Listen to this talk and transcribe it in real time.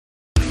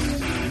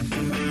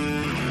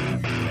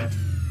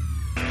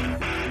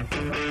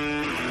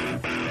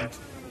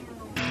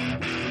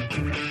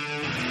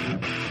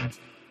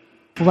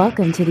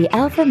Welcome to the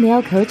Alpha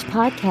Male Coach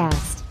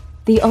Podcast,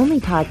 the only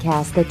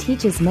podcast that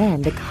teaches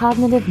men the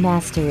cognitive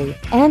mastery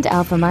and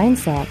alpha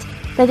mindset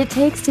that it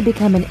takes to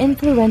become an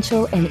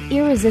influential and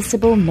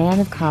irresistible man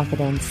of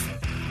confidence.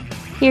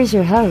 Here's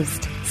your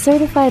host,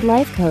 certified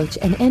life coach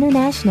and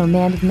international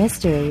man of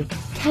mystery,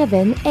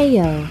 Kevin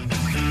Ayo.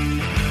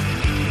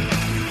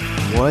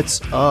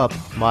 What's up,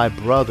 my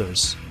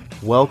brothers?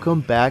 Welcome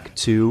back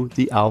to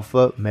the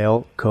Alpha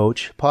Male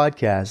Coach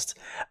Podcast.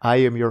 I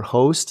am your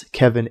host,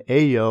 Kevin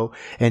Ayo,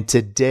 and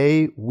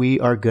today we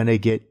are going to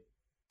get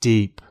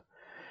deep.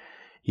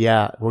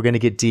 Yeah, we're going to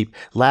get deep.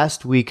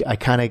 Last week, I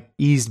kind of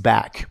eased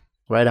back,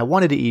 right? I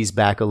wanted to ease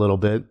back a little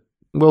bit.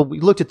 Well, we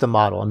looked at the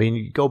model. I mean,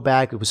 you go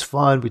back, it was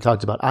fun. We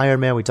talked about Iron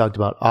Man, we talked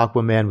about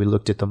Aquaman, we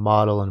looked at the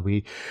model, and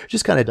we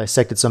just kind of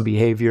dissected some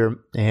behavior,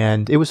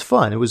 and it was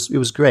fun. It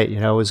was great.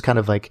 You know, it was kind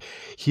of like,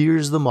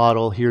 here's the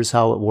model, here's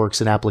how it works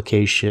in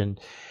application,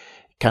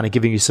 kind of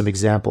giving you some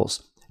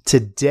examples.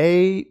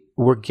 Today,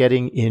 we're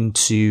getting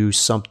into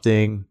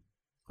something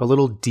a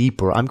little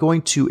deeper. I'm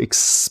going to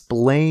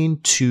explain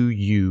to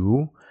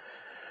you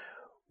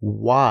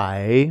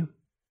why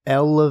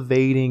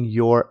elevating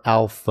your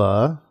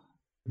alpha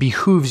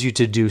behooves you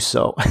to do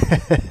so.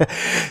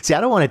 See,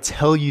 I don't want to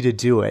tell you to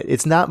do it.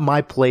 It's not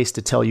my place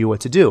to tell you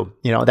what to do.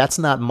 You know, that's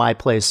not my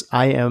place.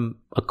 I am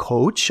a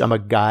coach. I'm a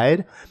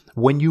guide.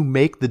 When you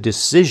make the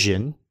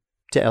decision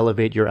to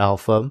elevate your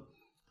alpha,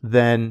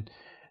 then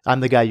I'm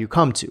the guy you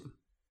come to.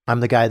 I'm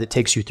the guy that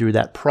takes you through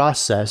that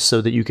process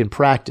so that you can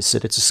practice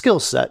it. It's a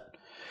skill set.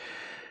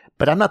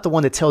 But I'm not the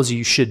one that tells you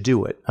you should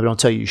do it. I don't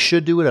tell you you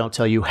should do it. I don't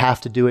tell you you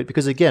have to do it.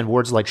 Because again,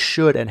 words like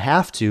should and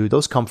have to,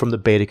 those come from the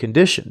beta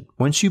condition.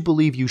 Once you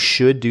believe you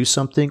should do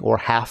something or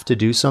have to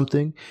do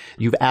something,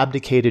 you've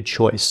abdicated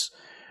choice,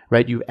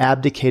 right? You've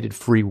abdicated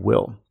free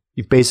will.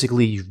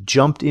 You've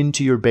jumped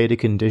into your beta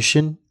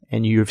condition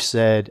and you've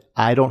said,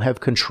 I don't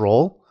have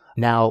control.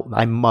 Now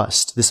I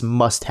must. This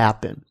must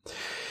happen.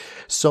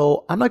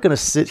 So I'm not going to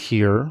sit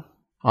here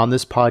on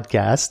this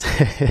podcast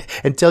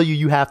and tell you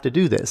you have to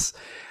do this.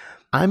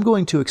 I'm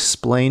going to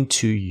explain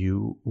to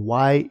you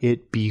why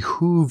it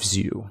behooves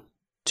you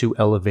to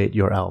elevate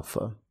your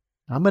alpha.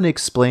 I'm going to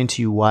explain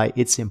to you why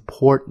it's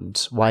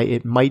important, why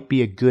it might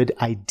be a good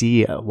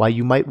idea, why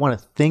you might want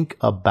to think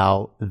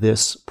about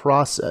this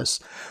process.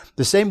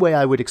 The same way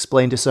I would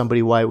explain to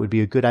somebody why it would be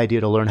a good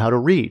idea to learn how to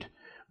read,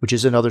 which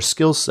is another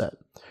skill set,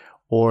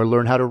 or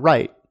learn how to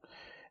write.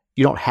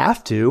 You don't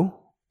have to.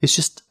 It's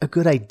just a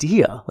good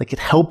idea. Like, it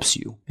helps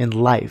you in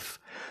life.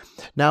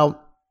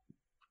 Now,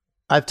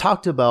 I've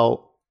talked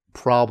about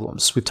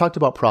problems. We've talked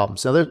about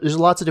problems. Now, there's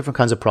lots of different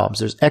kinds of problems.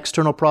 There's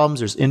external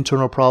problems, there's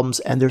internal problems,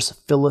 and there's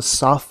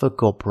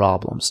philosophical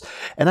problems.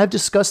 And I've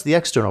discussed the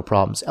external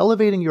problems.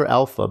 Elevating your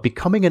alpha,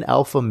 becoming an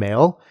alpha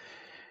male,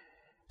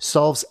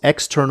 solves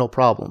external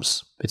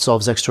problems. It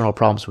solves external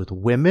problems with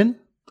women,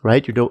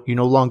 right? You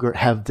no longer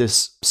have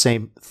this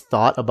same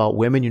thought about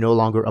women. You no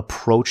longer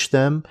approach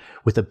them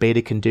with a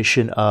beta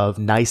condition of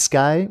nice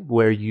guy,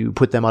 where you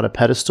put them on a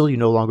pedestal. You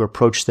no longer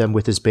approach them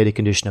with this beta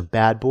condition of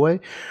bad boy,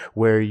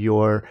 where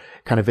you're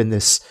kind of in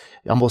this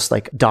almost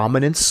like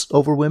dominance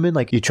over women.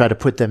 Like, you try to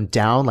put them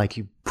down, like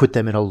you put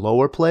them in a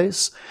lower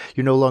place.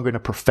 You're no longer in a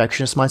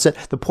perfectionist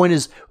mindset. The point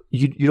is,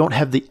 you don't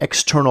have the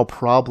external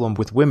problem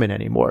with women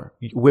anymore.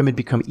 Women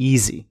become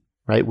easy,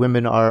 right?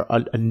 Women are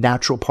a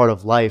natural part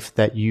of life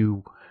that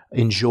you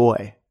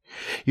enjoy.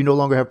 You no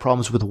longer have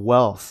problems with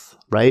wealth,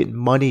 right?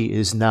 Money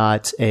is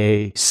not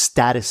a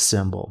status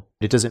symbol.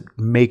 It doesn't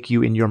make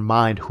you in your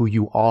mind who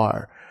you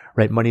are,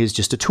 right? Money is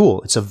just a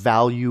tool. It's a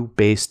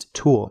value-based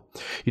tool.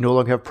 You no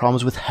longer have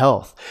problems with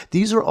health.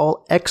 These are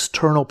all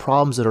external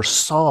problems that are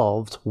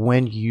solved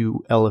when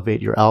you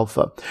elevate your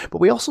alpha.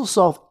 But we also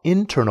solve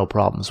internal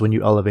problems when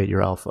you elevate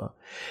your alpha.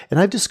 And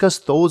I've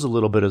discussed those a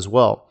little bit as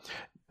well.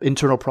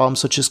 Internal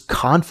problems such as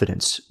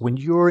confidence. When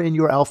you're in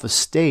your alpha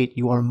state,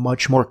 you are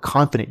much more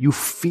confident. You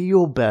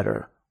feel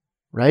better,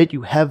 right?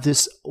 You have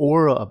this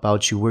aura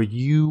about you where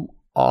you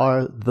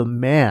are the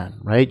man,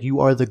 right? You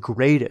are the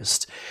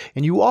greatest.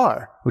 And you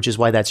are, which is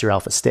why that's your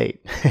alpha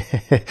state,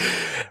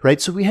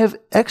 right? So we have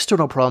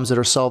external problems that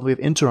are solved. We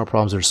have internal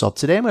problems that are solved.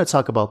 Today, I'm going to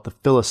talk about the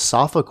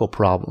philosophical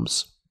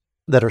problems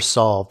that are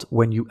solved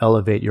when you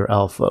elevate your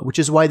alpha, which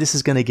is why this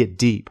is going to get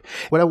deep.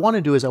 What I want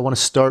to do is I want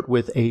to start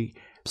with a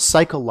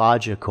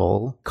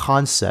psychological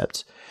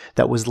concept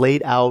that was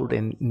laid out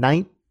in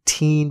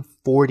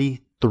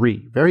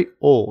 1943, very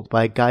old,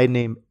 by a guy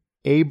named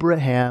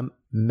Abraham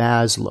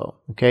Maslow.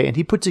 Okay. And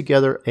he put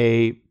together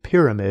a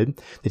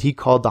pyramid that he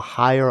called the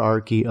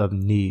hierarchy of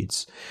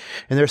needs.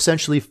 And there are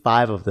essentially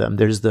 5 of them.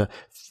 There's the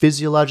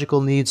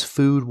physiological needs,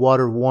 food,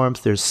 water,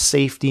 warmth. There's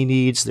safety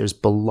needs. There's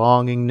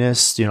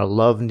belongingness,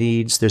 love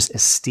needs. There's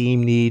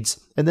esteem needs.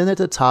 And then at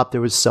the top,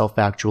 there was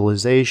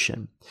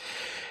self-actualization.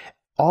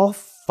 All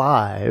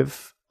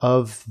 5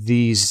 of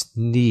these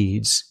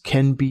needs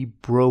can be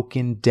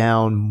broken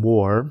down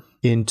more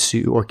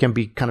into, or can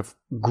be kind of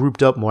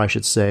grouped up more, I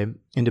should say,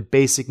 into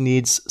basic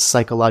needs,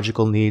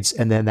 psychological needs,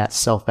 and then that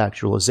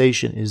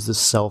self-actualization is the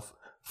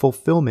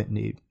self-fulfillment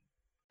need.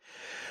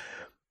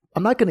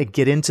 I'm not going to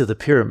get into the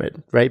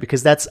pyramid, right?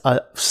 Because that's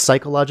a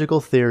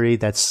psychological theory.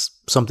 That's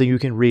something you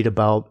can read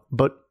about.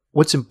 But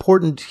what's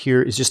important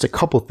here is just a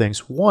couple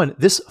things. One,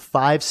 this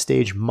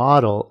 5-stage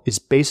model is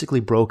basically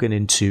broken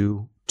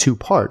into 2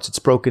 parts. It's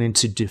broken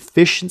into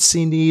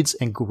deficiency needs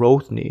and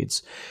growth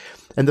needs.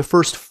 And the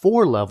first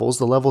 4 levels,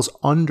 the levels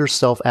under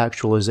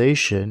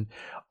self-actualization,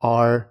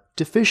 are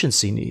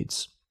deficiency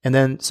needs. And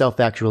then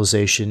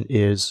self-actualization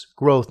is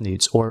growth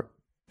needs or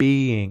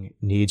being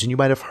needs. And you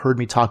might have heard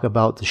me talk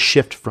about the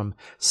shift from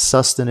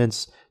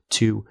sustenance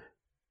to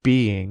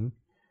being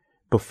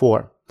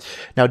before.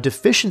 Now,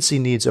 deficiency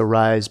needs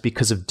arise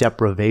because of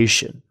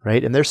deprivation,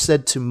 right? And they're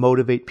said to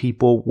motivate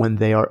people when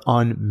they are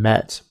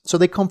unmet. So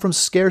they come from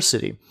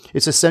scarcity.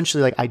 It's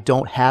essentially like, I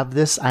don't have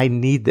this, I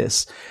need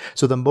this.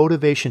 So the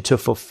motivation to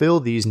fulfill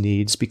these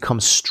needs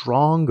becomes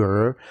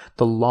stronger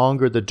the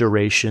longer the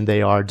duration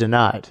they are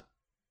denied,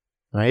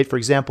 right? For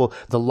example,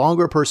 the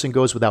longer a person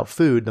goes without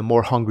food, the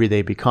more hungry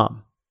they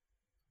become,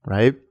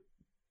 right?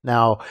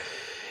 Now,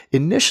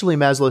 initially,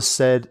 Maslow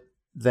said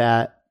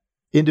that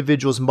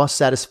individuals must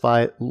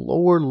satisfy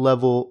lower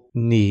level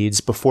needs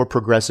before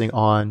progressing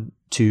on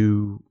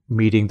to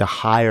meeting the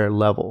higher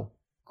level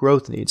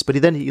growth needs. But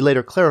he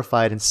later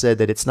clarified and said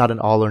that it's not an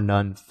all or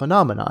none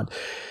phenomenon.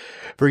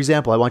 For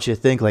example, I want you to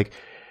think like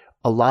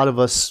a lot of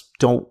us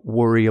don't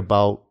worry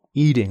about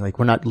eating. Like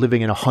we're not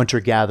living in a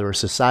hunter-gatherer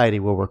society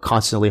where we're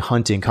constantly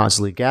hunting,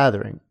 constantly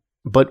gathering,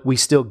 but we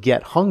still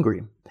get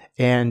hungry.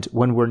 And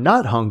when we're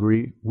not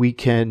hungry, we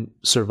can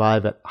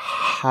survive at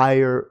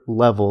higher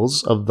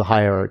levels of the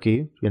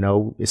hierarchy,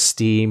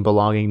 esteem,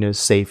 belongingness,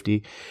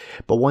 safety.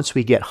 But once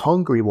we get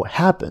hungry, what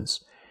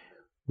happens?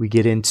 We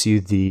get into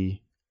the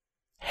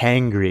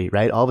hangry,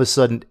 right? All of a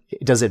sudden,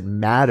 it doesn't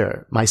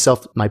matter.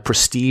 My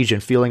prestige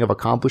and feeling of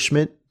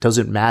accomplishment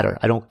doesn't matter.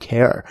 I don't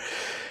care.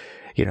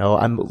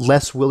 I'm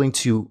less willing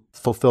to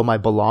fulfill my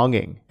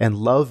belonging and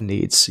love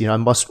needs.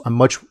 I'm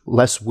much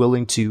less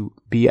willing to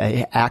be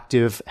an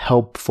active,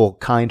 helpful,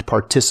 kind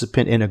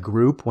participant in a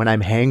group when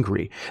I'm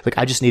hangry. Like,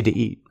 I just need to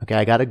eat. Okay,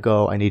 I gotta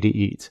go. I need to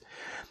eat.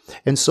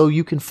 And so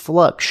you can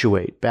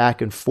fluctuate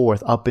back and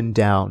forth, up and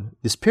down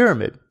this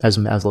pyramid, as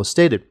Maslow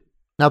stated.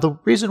 Now, the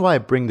reason why I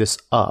bring this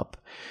up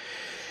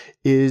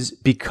is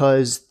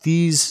because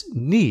these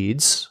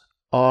needs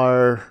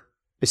are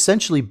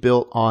essentially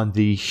built on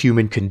the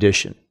human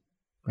condition.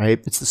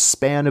 Right? It's the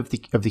span of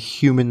the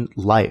human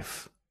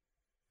life,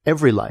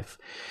 every life.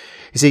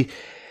 You see,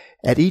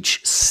 at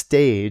each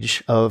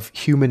stage of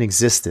human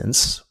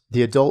existence,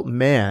 the adult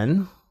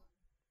man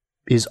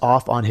is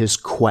off on his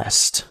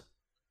quest,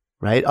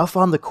 right? Off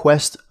on the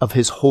quest of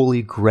his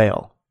holy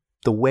grail,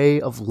 the way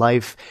of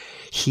life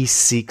he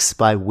seeks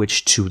by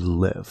which to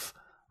live,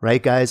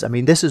 right, guys? I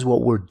mean, this is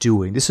what we're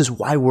doing. This is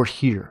why we're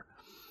here.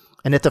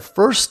 And at the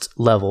first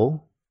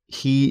level,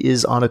 he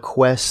is on a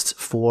quest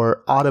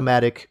for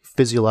automatic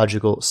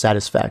physiological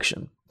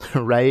satisfaction,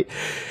 right?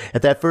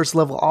 At that first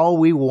level, all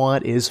we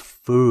want is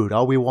food.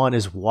 All we want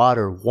is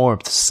water,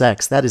 warmth,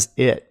 sex. That is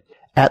it.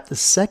 At the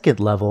second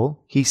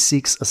level, he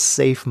seeks a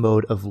safe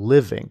mode of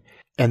living.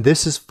 And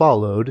this is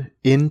followed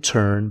in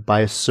turn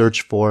by a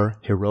search for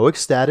heroic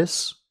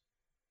status,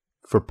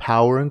 for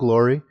power and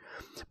glory,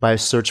 by a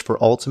search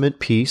for ultimate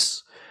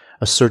peace,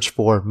 a search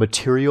for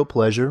material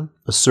pleasure,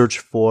 a search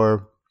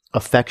for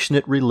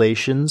affectionate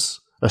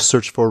relations, a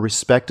search for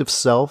respect of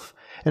self,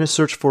 and a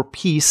search for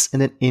peace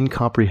in an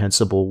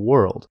incomprehensible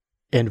world.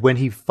 And when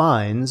he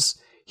finds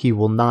he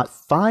will not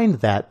find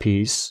that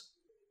peace,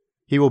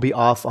 he will be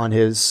off on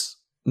his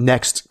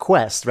next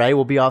quest, right?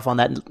 We'll be off on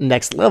that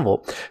next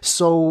level.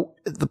 So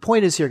the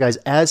point is here, guys,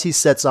 as he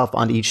sets off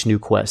on each new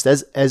quest,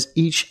 as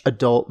each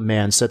adult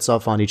man sets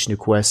off on each new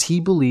quest, he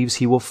believes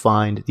he will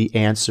find the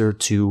answer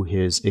to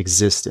his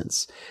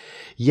existence.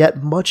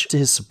 Yet, much to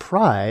his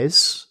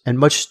surprise and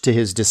much to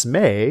his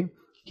dismay,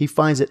 he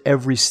finds at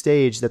every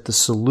stage that the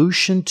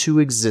solution to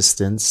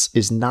existence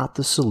is not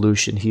the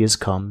solution he has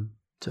come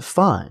to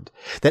find.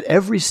 That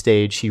every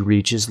stage he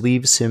reaches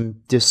leaves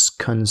him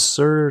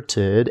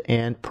disconcerted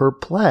and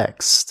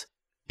perplexed.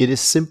 It is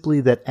simply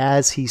that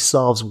as he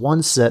solves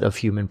one set of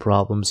human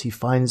problems, he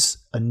finds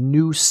a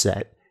new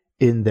set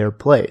in their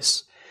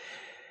place.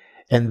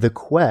 And the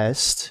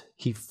quest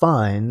he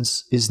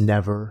finds is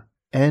never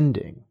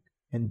ending.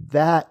 And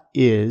that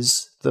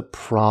is the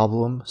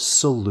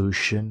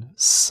problem-solution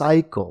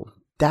cycle.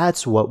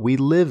 That's what we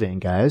live in,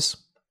 guys.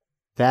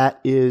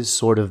 That is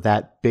sort of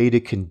that beta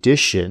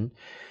condition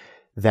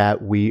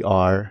that we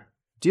are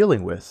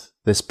dealing with.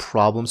 This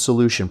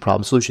problem-solution.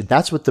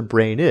 That's what the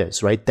brain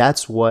is, right?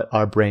 That's what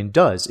our brain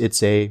does.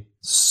 It's a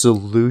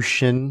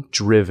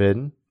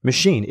solution-driven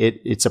machine.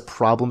 It's a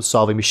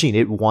problem-solving machine.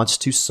 It wants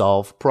to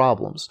solve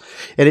problems.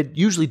 And it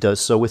usually does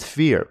so with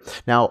fear.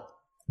 Now,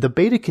 the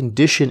beta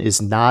condition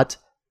is not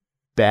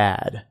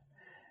bad.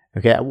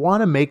 Okay, I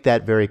want to make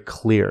that very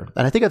clear.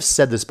 And I think I've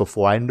said this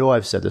before. I know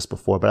I've said this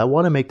before, but I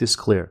want to make this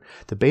clear.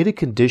 The beta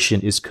condition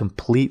is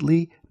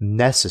completely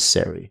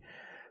necessary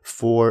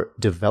for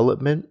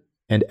development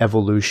and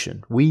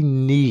evolution. We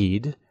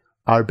need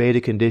our beta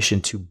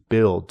condition to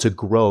build, to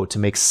grow, to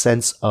make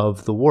sense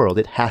of the world.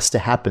 It has to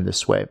happen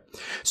this way.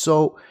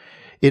 So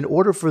in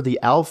order for the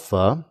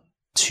alpha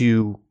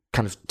to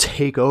kind of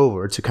take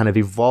over, to kind of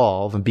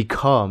evolve and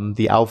become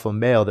the alpha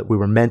male that we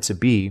were meant to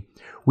be,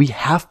 we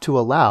have to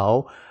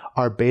allow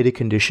our beta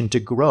condition to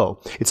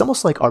grow. It's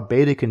almost like our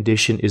beta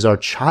condition is our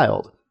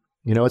child.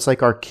 You know, it's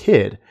like our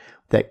kid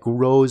that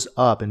grows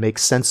up and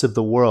makes sense of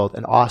the world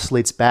and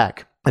oscillates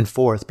back and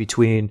forth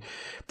between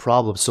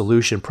problem,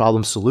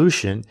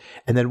 solution.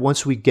 And then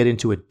once we get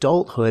into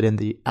adulthood and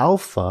the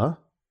alpha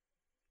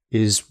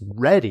is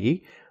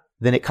ready,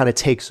 then it kind of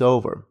takes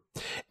over.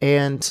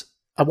 And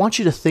I want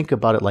you to think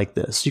about it like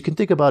this. You can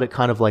think about it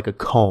kind of like a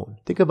cone.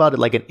 Think about it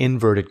like an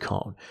inverted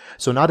cone.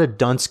 So not a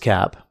dunce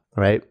cap,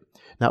 right?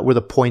 Not where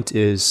the point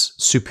is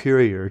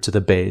superior to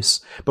the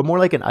base, but more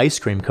like an ice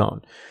cream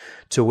cone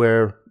to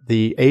where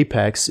the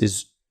apex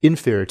is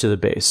inferior to the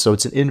base. So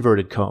it's an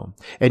inverted cone.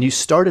 And you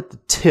start at the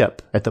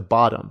tip, at the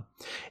bottom.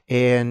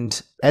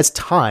 And as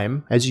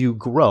you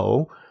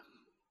grow,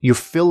 you're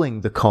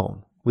filling the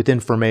cone with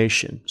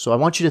information. So I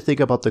want you to think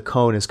about the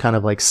cone as kind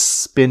of like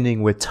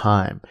spinning with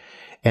time.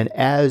 And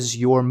as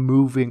you're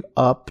moving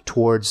up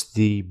towards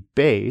the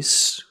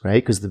base,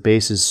 right, because the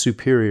base is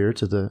superior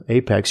to the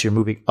apex, you're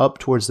moving up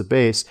towards the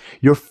base,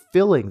 you're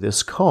filling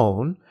this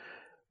cone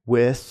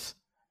with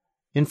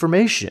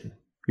information.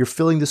 You're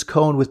filling this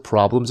cone with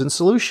problems and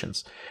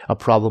solutions. A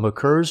problem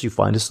occurs, you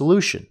find a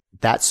solution.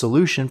 That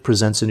solution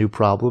presents a new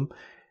problem,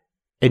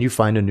 and you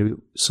find a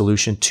new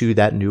solution to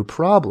that new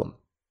problem.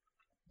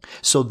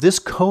 So this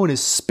cone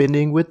is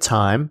spinning with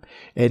time,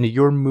 and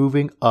you're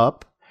moving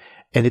up,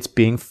 and it's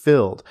being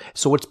filled.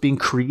 So what's being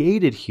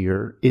created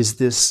here is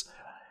this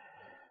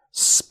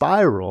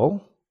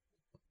spiral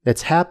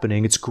that's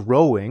happening. It's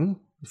growing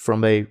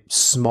from a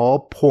small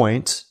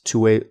point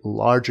to a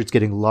larger, it's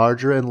getting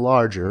larger and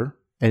larger,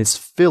 and it's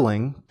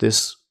filling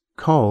this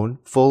cone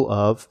full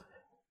of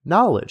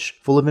knowledge,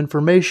 full of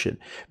information.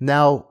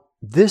 Now,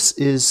 this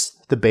is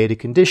the beta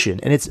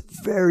condition, and it's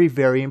very,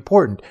 very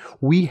important.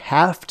 We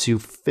have to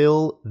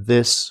fill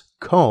this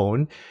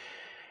cone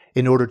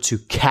in order to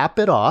cap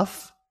it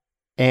off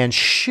and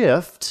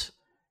shift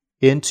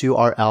into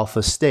our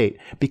alpha state.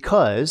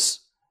 Because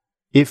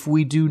if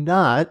we do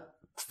not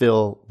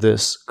fill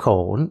this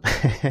cone,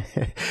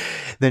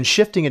 then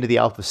shifting into the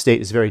alpha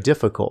state is very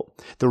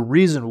difficult. The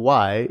reason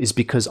why is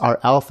because our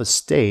alpha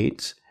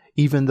state,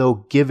 even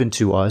though given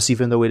to us,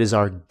 even though it is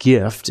our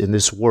gift in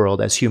this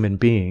world as human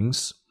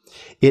beings,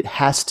 it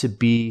has to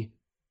be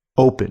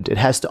opened. It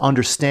has to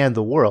understand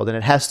the world, and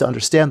it has to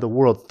understand the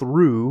world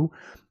through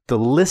the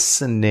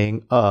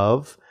listening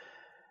of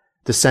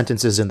the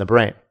sentences in the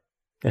brain.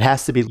 It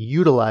has to be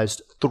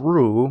utilized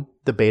through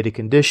the beta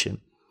condition.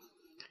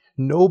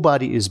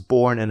 Nobody is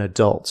born an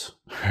adult,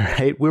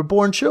 right? We're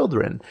born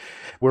children.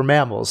 We're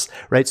mammals,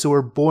 right? So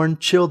we're born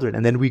children,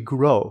 and then we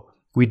grow,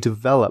 we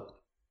develop.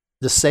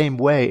 The same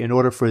way, in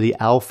order for the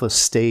alpha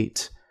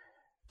state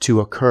to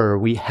occur,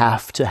 we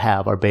have to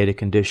have our beta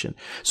condition.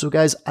 So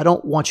guys, I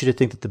don't want you to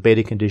think that the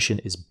beta condition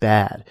is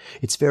bad.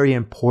 It's very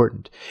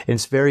important. And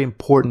it's very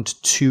important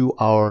to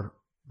our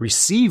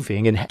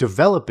receiving and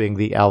developing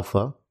the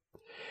alpha.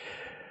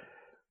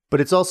 But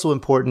it's also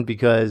important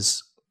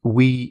because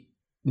we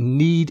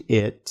need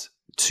it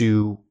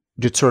to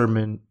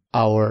determine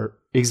our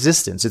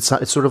existence. It's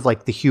sort of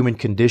like the human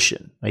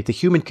condition. Like the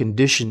human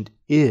condition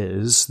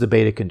is the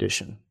beta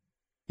condition.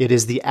 It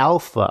is the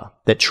alpha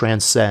that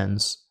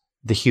transcends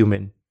the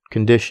human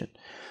condition.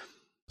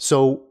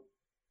 So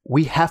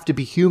we have to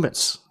be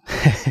humans.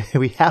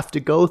 We have to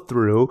go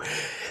through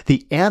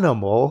the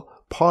animal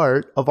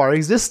part of our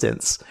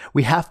existence.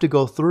 We have to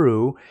go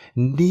through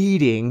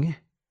needing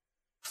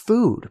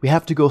food. We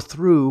have to go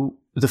through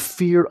the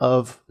fear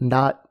of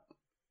not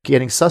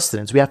getting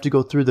sustenance. We have to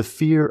go through the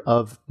fear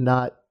of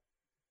not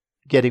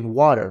getting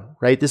water,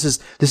 right? This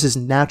is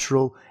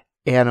natural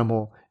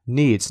animal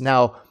needs.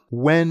 Now,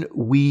 when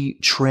we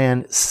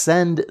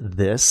transcend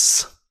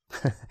this,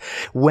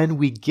 when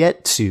we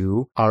get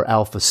to our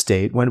alpha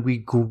state, when we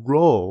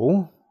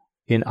grow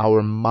in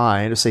our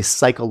mind, or say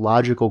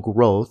psychological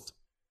growth,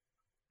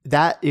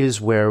 that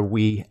is where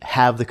we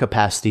have the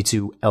capacity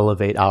to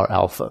elevate our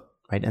alpha,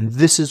 right? And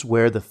this is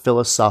where the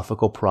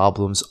philosophical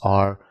problems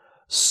are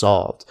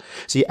solved.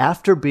 See,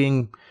 after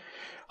being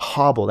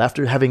hobbled,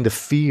 after having the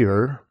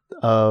fear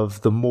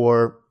of the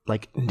more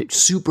like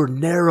super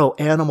narrow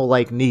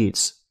animal-like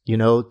needs, you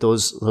know,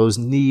 those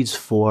needs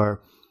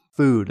for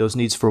food, those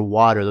needs for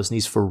water, those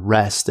needs for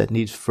rest, that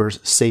needs for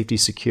safety,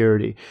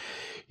 security,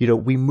 you know,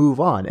 we move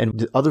on and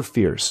the other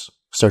fears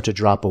start to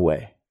drop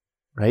away,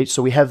 right?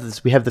 So we have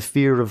the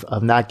fear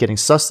of not getting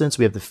sustenance.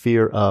 We have the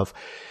fear of,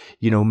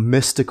 you know,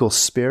 mystical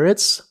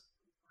spirits,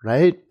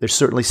 right? There's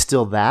certainly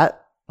still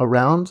that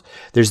around.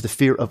 There's the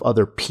fear of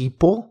other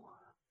people,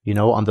 you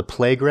know, on the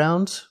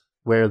playground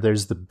where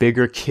there's the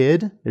bigger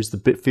kid. There's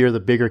the fear of the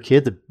bigger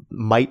kid. The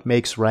might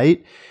makes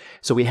right.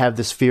 So we have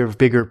this fear of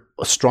bigger,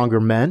 stronger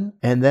men,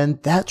 and then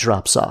that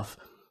drops off.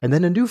 And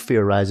then a new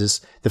fear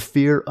arises, the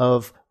fear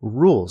of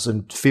rules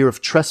and fear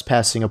of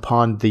trespassing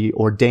upon the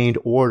ordained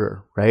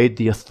order, right?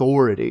 The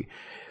authority.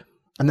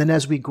 And then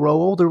as we grow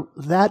older,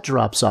 that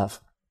drops off.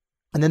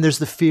 And then there's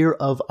the fear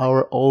of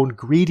our own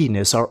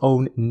greediness, our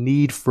own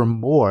need for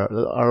more,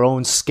 our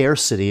own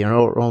scarcity, and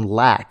our own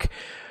lack,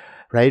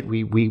 right?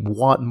 We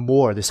want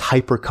more, this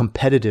hyper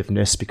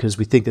competitiveness, because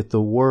we think that the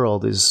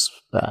world is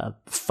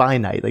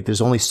finite. Like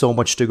there's only so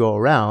much to go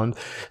around.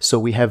 So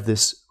we have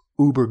this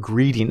uber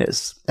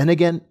greediness. And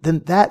again,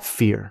 then that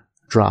fear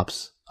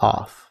drops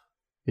off,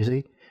 you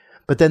see?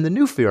 But then the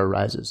new fear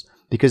arises,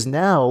 because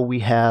now we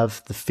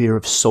have the fear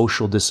of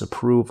social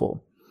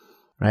disapproval.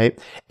 Right?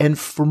 And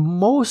for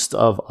most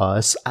of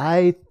us,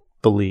 I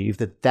believe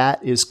that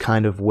that is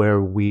kind of where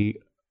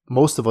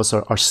most of us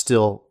are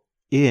still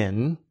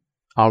in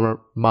our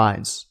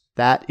minds.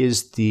 That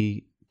is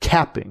the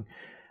capping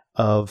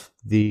of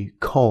the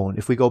cone.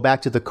 If we go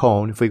back to the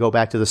cone, if we go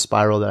back to the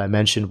spiral that I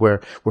mentioned, where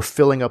we're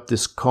filling up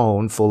this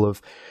cone full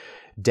of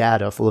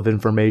data, full of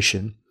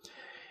information,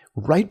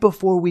 right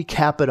before we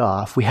cap it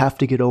off, we have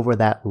to get over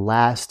that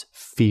last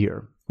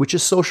fear, which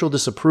is social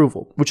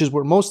disapproval, which is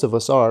where most of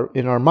us are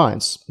in our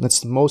minds.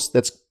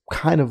 That's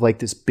kind of like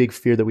this big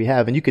fear that we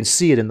have. And you can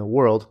see it in the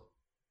world,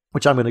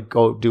 which I'm going to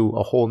go do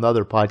a whole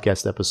nother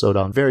podcast episode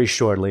on very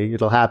shortly.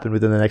 It'll happen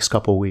within the next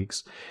couple of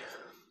weeks.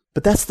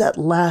 But that's that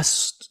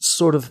last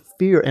sort of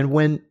fear. And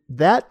when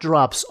that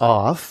drops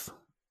off,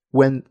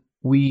 when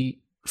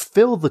we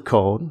fill the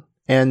cone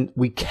and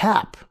we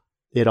cap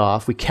it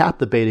off, we cap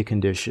the beta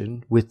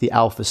condition with the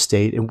alpha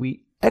state, and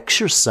we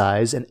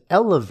exercise and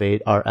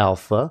elevate our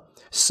alpha,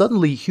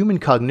 suddenly human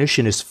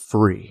cognition is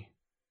free,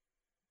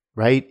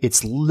 right?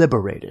 It's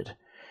liberated.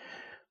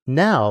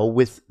 Now,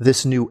 with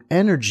this new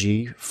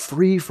energy,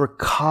 free for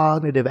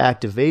cognitive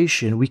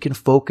activation, we can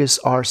focus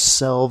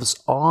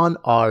ourselves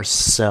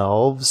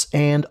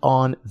and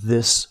on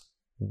this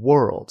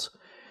world.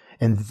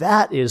 And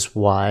that is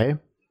why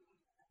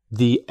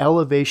the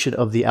elevation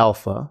of the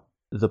alpha,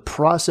 the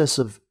process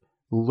of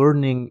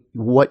learning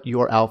what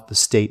your alpha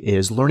state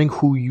is, learning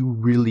who you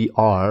really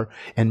are,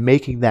 and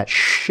making that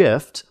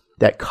shift,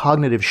 that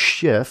cognitive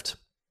shift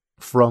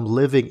from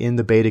living in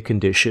the beta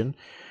condition,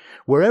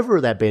 wherever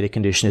that beta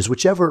condition is,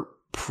 whichever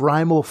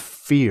primal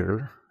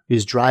fear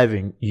is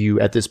driving you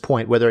at this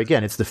point, whether,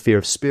 again, it's the fear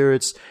of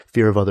spirits,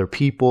 fear of other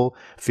people,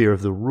 fear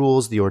of the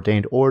rules, the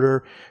ordained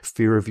order,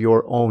 fear of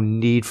your own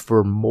need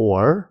for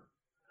more,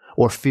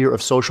 or fear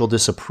of social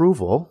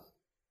disapproval,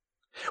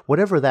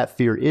 whatever that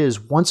fear is,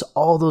 once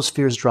all those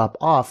fears drop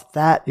off,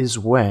 that is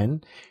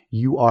when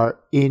you are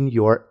in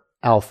your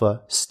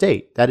alpha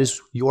state. That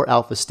is your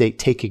alpha state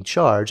taking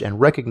charge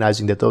and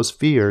recognizing that those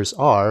fears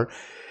are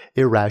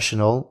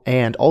irrational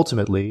and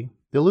ultimately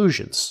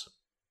illusions.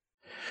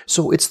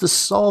 So it's the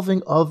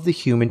solving of the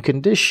human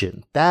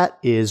condition. That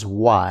is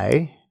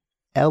why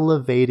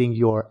elevating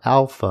your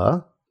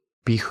alpha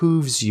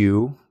behooves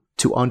you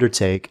to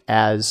undertake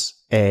as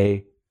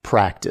a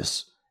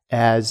practice,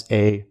 as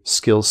a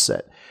skill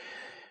set.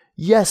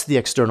 Yes, the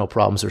external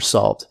problems are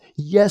solved.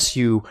 Yes,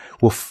 you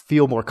will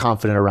feel more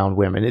confident around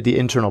women. The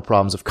internal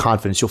problems of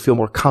confidence, you'll feel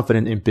more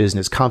confident in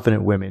business,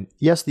 confident women.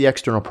 Yes, the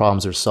external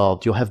problems are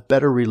solved. You'll have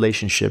better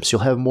relationships.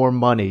 You'll have more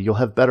money. You'll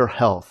have better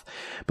health.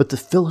 But the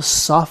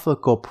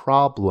philosophical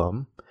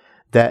problem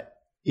that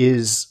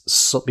is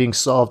being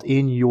solved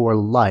in your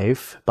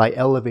life by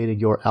elevating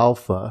your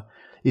alpha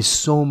is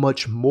so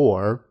much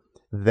more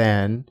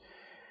than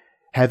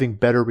having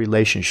better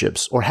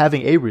relationships or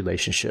having a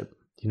relationship,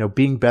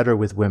 being better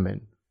with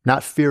women,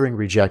 not fearing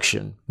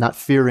rejection, not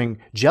fearing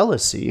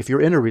jealousy. If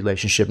you're in a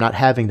relationship, not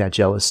having that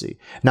jealousy,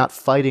 not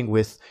fighting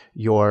with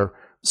your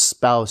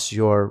spouse,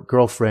 your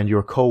girlfriend,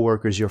 your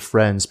coworkers, your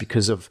friends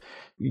because of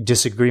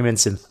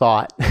disagreements in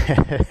thought,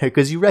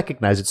 because you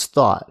recognize it's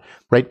thought,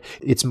 right?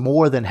 It's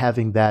more than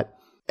having that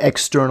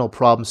external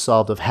problem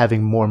solved of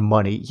having more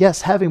money.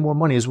 Yes, having more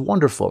money is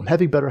wonderful.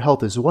 Having better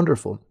health is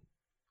wonderful.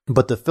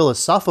 But the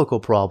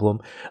philosophical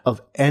problem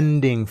of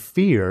ending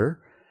fear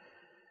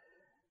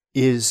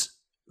is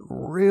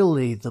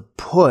really the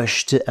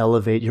push to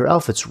elevate your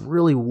alpha. It's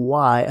really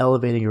why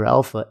elevating your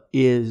alpha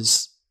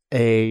is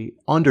a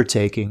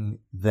undertaking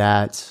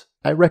that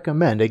I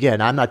recommend. Again,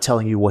 I'm not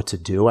telling you what to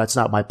do. That's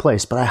not my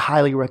place, but I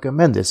highly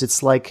recommend this.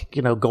 It's like,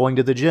 going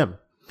to the gym.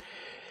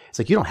 It's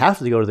like you don't have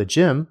to go to the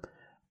gym,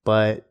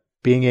 but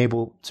being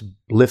able to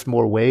lift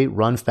more weight,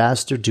 run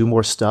faster, do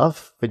more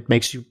stuff, it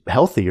makes you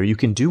healthier. You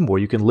can do more.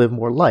 You can live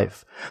more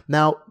life.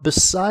 Now,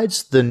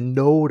 besides the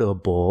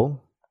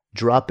notable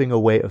dropping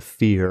away of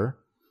fear,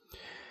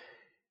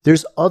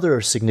 there's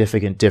other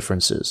significant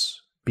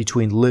differences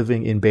between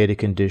living in beta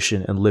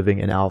condition and living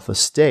in alpha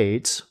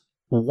state.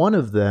 One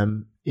of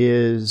them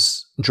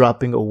is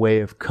dropping away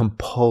of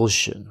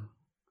compulsion,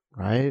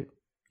 right?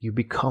 You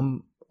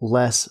become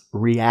less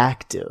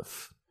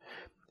reactive.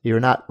 You're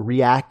not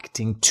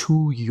reacting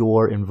to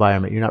your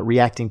environment. You're not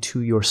reacting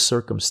to your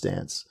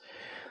circumstance.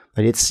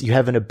 But you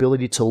have an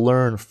ability to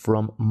learn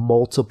from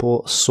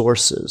multiple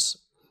sources.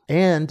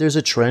 And there's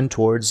a trend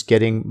towards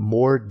getting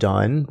more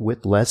done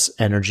with less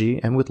energy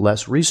and with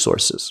less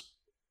resources.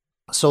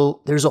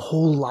 So there's a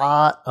whole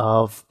lot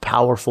of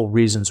powerful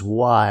reasons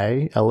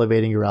why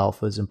elevating your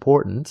alpha is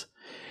important.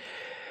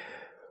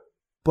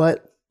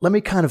 But let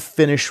me kind of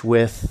finish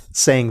with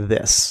saying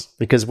this,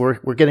 because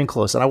we're getting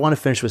close, and I want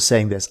to finish with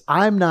saying this.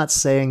 I'm not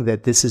saying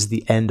that this is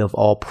the end of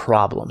all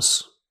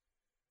problems.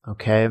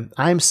 Okay?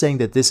 I'm saying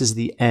that this is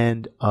the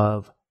end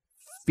of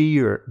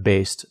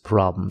fear-based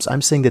problems.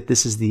 I'm saying that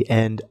this is the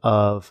end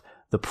of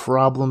the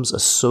problems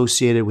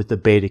associated with the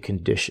beta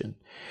condition.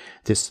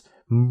 This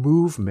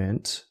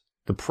movement,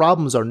 the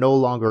problems are no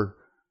longer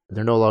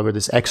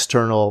this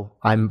external,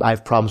 I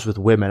have problems with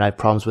women, I have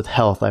problems with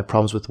health, I have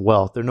problems with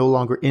wealth. They're no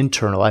longer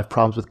internal. I have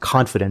problems with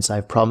confidence. I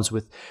have problems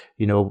with,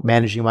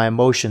 managing my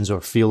emotions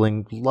or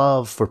feeling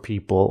love for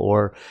people,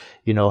 or,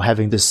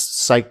 having this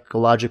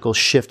psychological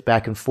shift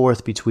back and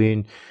forth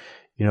between,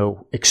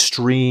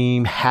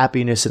 extreme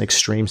happiness and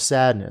extreme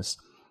sadness.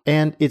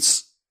 And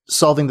it's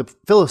solving the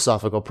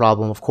philosophical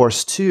problem, of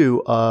course,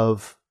 too,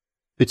 of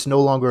it's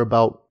no longer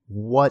about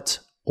what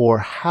or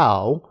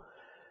how,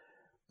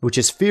 which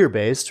is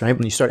fear-based, right?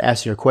 When you start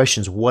asking your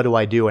questions, what do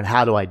I do and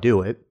how do I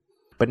do it?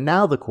 But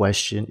now the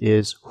question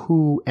is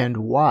who and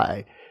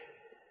why.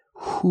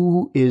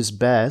 Who is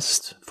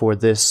best for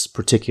this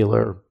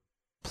particular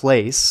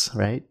place,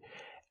 right?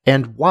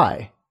 And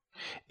why?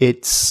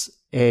 It's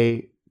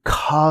a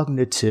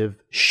cognitive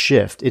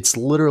shift. It's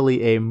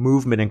literally a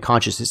movement in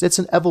consciousness. It's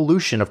an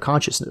evolution of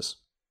consciousness.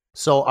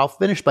 So I'll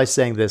finish by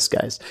saying this,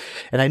 guys.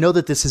 And I know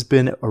that this has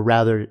been a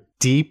rather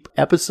deep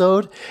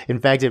episode. In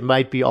fact, it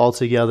might be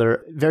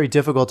altogether very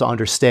difficult to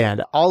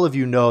understand. All of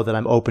you know that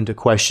I'm open to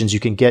questions. You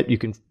can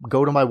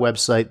go to my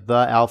website,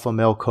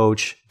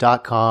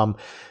 thealphamalecoach.com,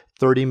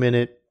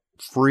 30-minute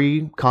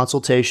free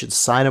consultation.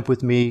 Sign up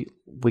with me.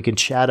 We can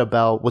chat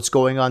about what's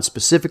going on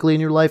specifically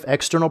in your life,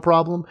 external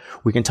problem.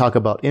 We can talk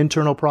about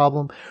internal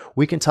problem.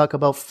 We can talk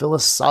about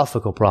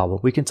philosophical problem.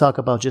 We can talk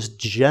about just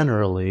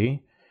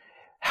generally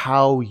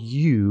how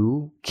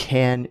you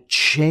can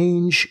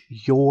change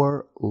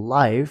your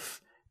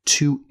life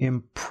to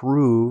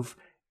improve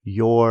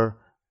your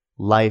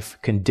life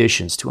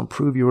conditions, to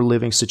improve your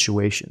living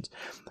situations.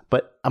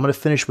 But I'm going to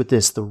finish with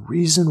this. The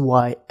reason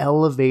why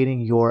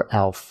elevating your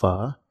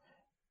alpha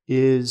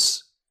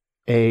is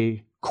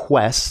a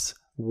quest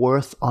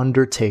worth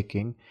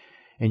undertaking,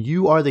 and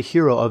you are the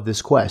hero of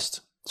this quest.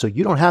 So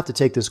you don't have to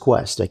take this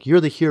quest. Like, you're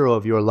the hero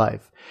of your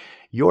life.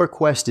 Your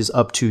quest is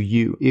up to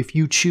you. If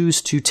you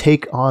choose to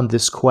take on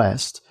this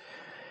quest,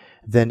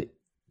 then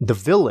the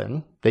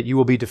villain that you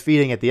will be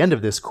defeating at the end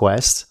of this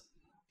quest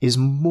is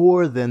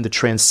more than the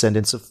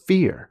transcendence of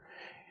fear.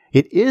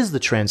 It is the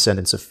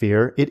transcendence of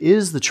fear. It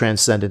is the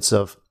transcendence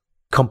of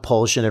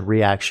compulsion and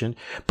reaction,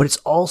 but it's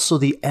also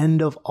the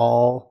end of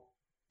all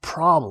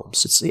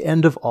problems. It's the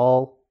end of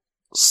all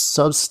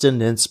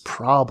subsistence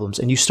problems.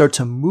 And you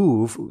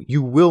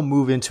will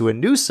move into a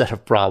new set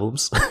of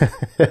problems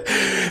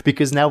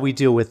because now we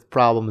deal with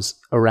problems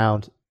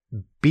around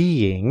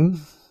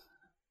being,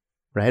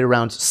 right?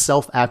 Around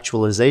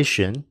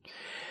self-actualization.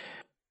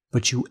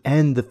 But you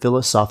end the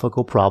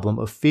philosophical problem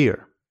of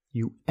fear.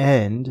 You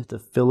end the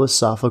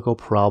philosophical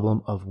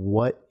problem of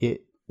what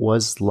it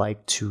was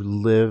like to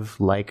live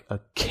like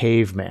a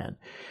caveman.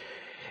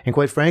 And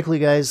quite frankly,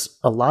 guys,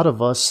 a lot of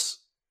us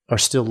are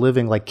still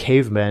living like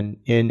cavemen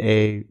in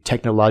a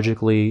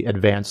technologically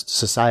advanced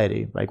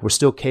society. Like, we're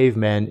still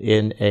cavemen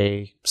in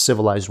a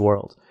civilized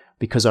world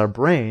because our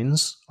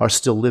brains are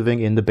still living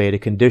in the beta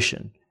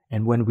condition.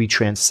 And when we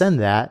transcend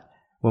that,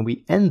 when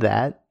we end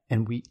that,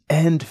 and we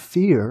end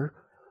fear,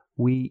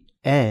 we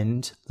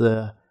end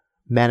the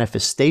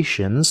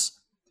manifestations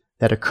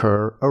that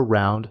occur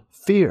around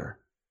fear,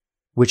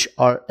 which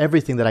are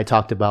everything that I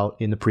talked about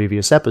in the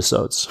previous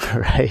episodes,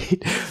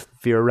 right?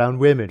 Fear around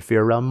women,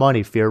 fear around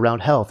money, fear around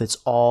health. It's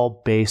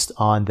all based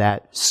on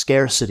that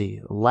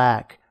scarcity,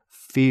 lack,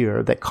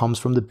 fear that comes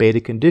from the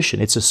beta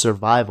condition. It's a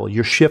survival.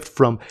 Your shift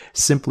from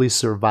simply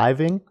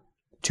surviving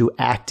to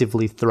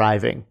actively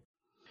thriving.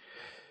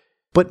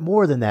 But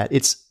more than that,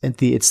 it's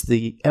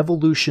the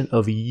evolution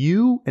of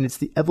you, and it's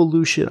the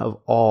evolution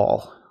of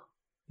all.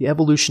 The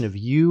evolution of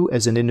you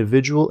as an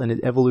individual and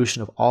the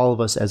evolution of all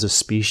of us as a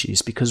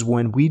species. Because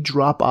when we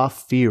drop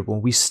off fear,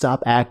 when we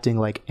stop acting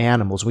like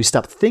animals, we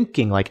stop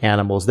thinking like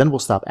animals, then we'll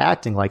stop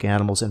acting like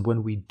animals. And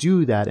when we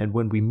do that, and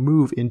when we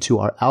move into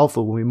our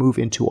alpha, when we move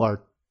into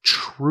our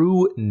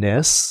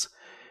trueness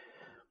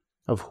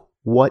of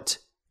what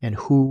and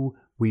who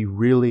we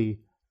really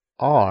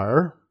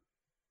are,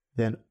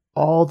 then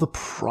all the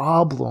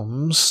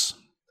problems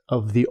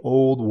of the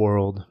old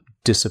world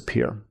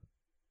disappear.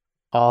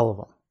 All of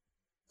them.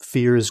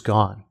 Fear is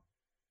gone,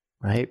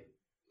 right?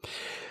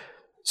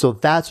 So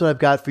that's what I've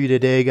got for you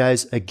today,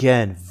 guys.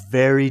 Again,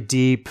 very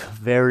deep,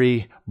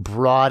 very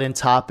broad in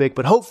topic,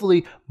 but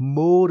hopefully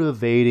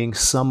motivating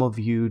some of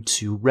you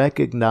to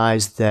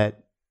recognize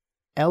that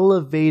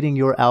elevating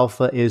your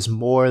alpha is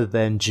more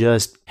than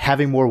just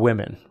having more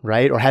women,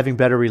 right? Or having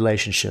better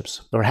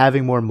relationships, or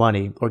having more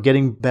money, or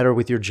getting better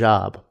with your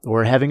job,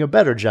 or having a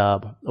better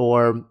job,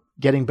 or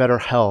getting better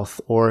health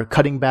or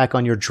cutting back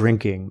on your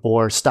drinking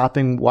or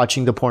stopping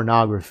watching the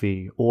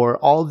pornography or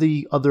all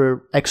the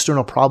other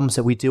external problems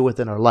that we deal with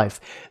in our life.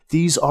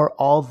 These are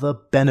all the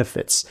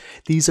benefits.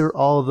 These are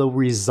all the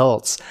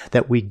results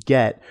that we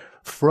get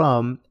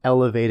from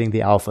elevating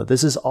the alpha.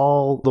 This is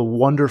all the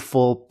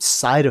wonderful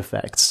side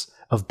effects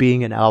of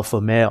being an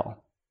alpha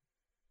male.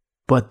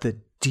 But the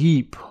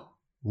deep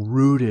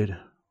rooted,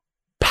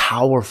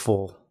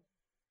 powerful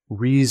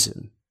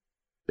reason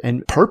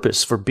and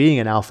purpose for being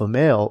an alpha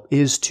male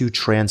is to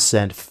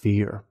transcend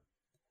fear.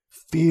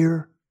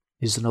 Fear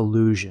is an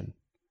illusion,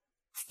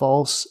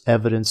 false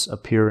evidence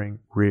appearing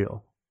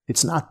real.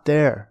 It's not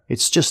there.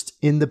 It's just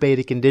in the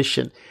beta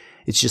condition.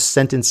 It's just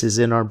sentences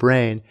in our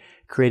brain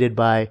created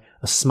by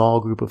a small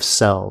group of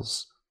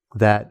cells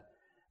that,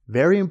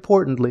 very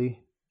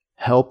importantly,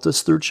 helped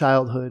us through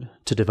childhood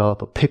to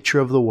develop a picture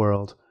of the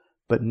world.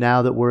 But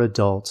now that we're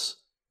adults,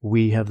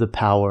 we have the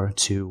power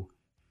to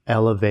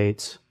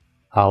elevate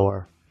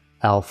our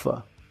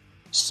alpha.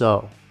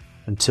 So,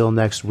 until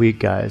next week,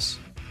 guys,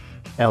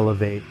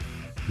 elevate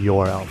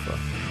your alpha.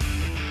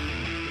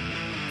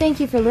 Thank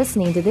you for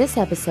listening to this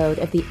episode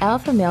of the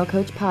Alpha Male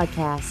Coach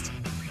Podcast.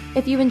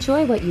 If you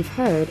enjoy what you've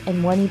heard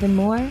and want even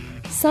more,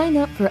 sign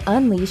up for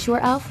Unleash Your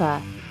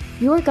Alpha,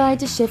 your guide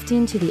to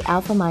shifting to the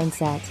alpha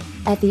mindset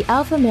at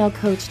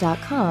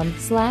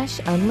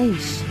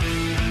thealphamalecoach.com/unleash.